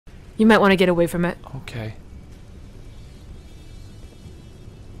You might want to get away from it. Okay.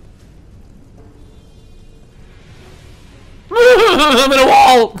 I'm in a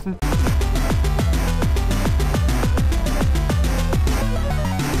wall!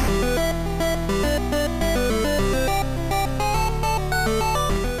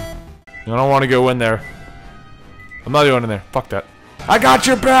 I don't want to go in there. I'm not going in there. Fuck that. I got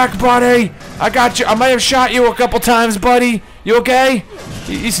your back, buddy! I got you. I might have shot you a couple times, buddy. You okay?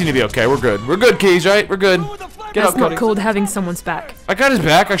 You seem to be okay. We're good. We're good, Keys, right? We're good. Get That's up, not buddy. called having someone's back. I got his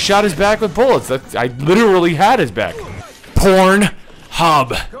back. I shot his back with bullets. I literally had his back. Porn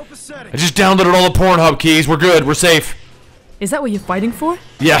Hub. I just downloaded all the Pornhub keys. We're good. We're safe. Is that what you're fighting for?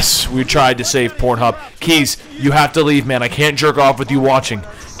 Yes, we tried to save Pornhub. Keys, you have to leave, man. I can't jerk off with you watching.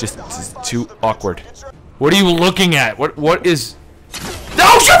 Just too awkward. What are you looking at? What is...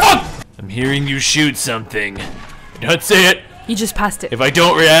 No, shut up! I'm hearing you shoot something. Don't say it. You just passed it. If I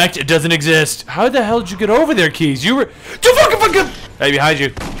don't react, it doesn't exist. How the hell did you get over there, Keys? You were... fucking... Hey, behind you.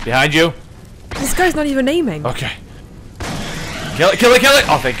 Behind you. This guy's not even aiming. Okay. Kill it, kill it, kill it!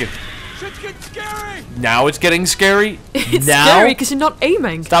 Oh, thank you. Shit's getting scary! Now it's getting scary? It's now? scary because you're not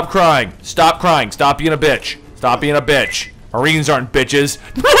aiming. Stop crying. Stop crying. Stop being a bitch. Stop being a bitch. Marines aren't bitches.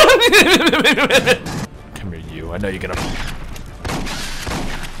 Come here, you. I know you're gonna...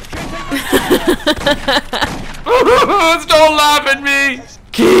 Don't laugh at me!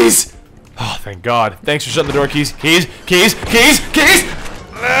 Keys! Oh, thank God. Thanks for shutting the door, Keys. Keys! Keys! Keys! Keys!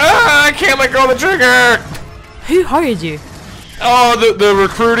 Ah, I can't let go of the trigger! Who hired you? Oh, the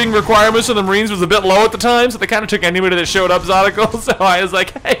recruiting requirements of the Marines was a bit low at the time, so they kind of took anybody that showed up, Zodical. So I was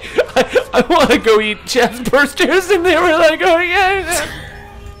like, hey, I want to go eat chest bursters, and they were like, oh yeah.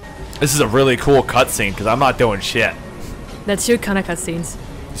 This is a really cool cutscene because I'm not doing shit. That's your kind of cutscenes.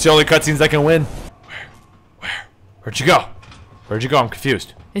 It's the only cutscenes I can win. Where'd you go? Where'd you go? I'm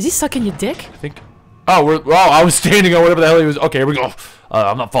confused. Is he sucking your dick? I think. Oh, I was standing on whatever the hell he was. Okay, here we go.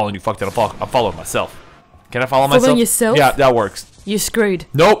 I'm not following you. Fuck that. I'm following myself. Can I follow myself? Following yourself? Yeah, that works. You're screwed.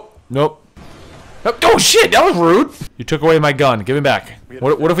 Nope. Nope. Oh shit! That was rude. You took away my gun. Give me back.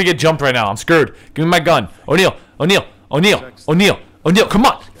 What if we get jumped right now? I'm scared. Give me my gun. O'Neal. O'Neal. O'Neal. O'Neal. O'Neal. Come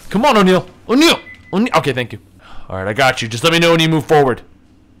on. Come on, O'Neal. O'Neal. O'Neal. Okay, thank you. All right, I got you. Just let me know when you move forward.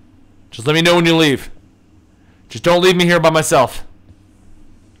 Just let me know when you leave. Just don't leave me here by myself.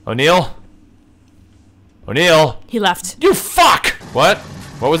 O'Neal? O'Neal? He left. You fuck! What?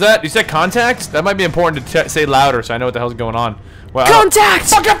 What was that? You said contact? That might be important to say louder so I know what the hell's going on. Well, contact!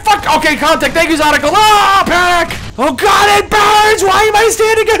 Fuck! Okay, contact. Thank you, Zodical. Ah, panic! Oh God, it burns! Why am I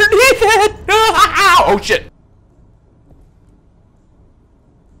standing underneath it? Oh shit!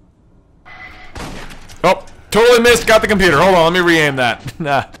 Oh, totally missed. Got the computer. Hold on, let me re-aim that.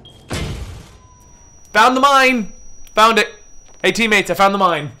 Nah. Found the mine! Found it. Hey teammates, I found the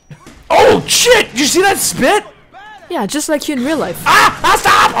mine. Oh shit! Did you see that spit? Yeah, just like you in real life. Ah!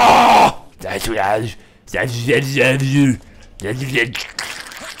 Stop! Oh!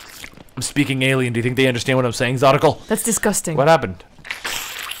 I'm speaking alien. Do you think they understand what I'm saying, Zodical? That's disgusting. What happened?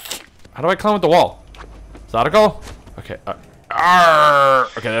 How do I climb up the wall? Zodical? Okay.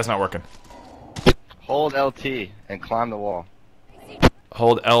 Okay, that's not working. Hold LT and climb the wall.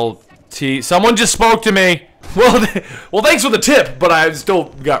 Hold LT. Someone just spoke to me. Well, thanks for the tip, but I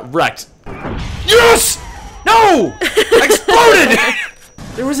still got wrecked. Yes! No! I exploded!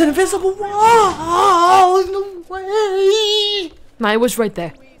 There was an invisible wall in the way. No, it was right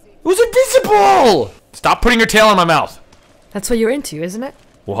there. It was invisible! Stop putting your tail in my mouth. That's what you're into, isn't it?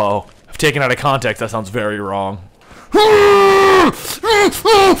 Whoa. If taken out of context, that sounds very wrong. Oh,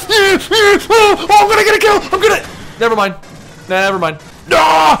 I'm gonna get a kill! I'm gonna... Never mind. Nah, never mind.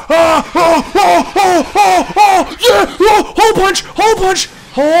 Yeah! Hole punch! Hole punch!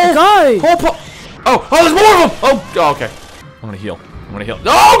 Guy! Hole punch! Oh, there's more of them! Oh, okay. I'm gonna heal.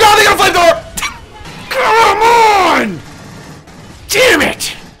 Oh God, they got a flamethrower! Come on! Damn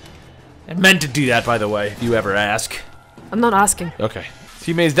it! I meant to do that, by the way, if you ever ask. I'm not asking. Okay.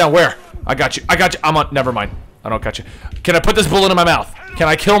 Teammates down where? I got you. I'm on. Never mind. I don't got you. Can I put this bullet in my mouth? Can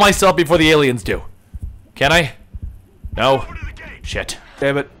I kill myself before the aliens do? Can I? No. Shit.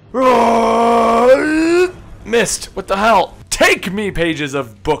 Damn it. Missed. What the hell? Take me, pages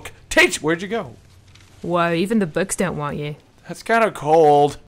of book. Where'd you go? Whoa, even the books don't want you. That's kind of cold.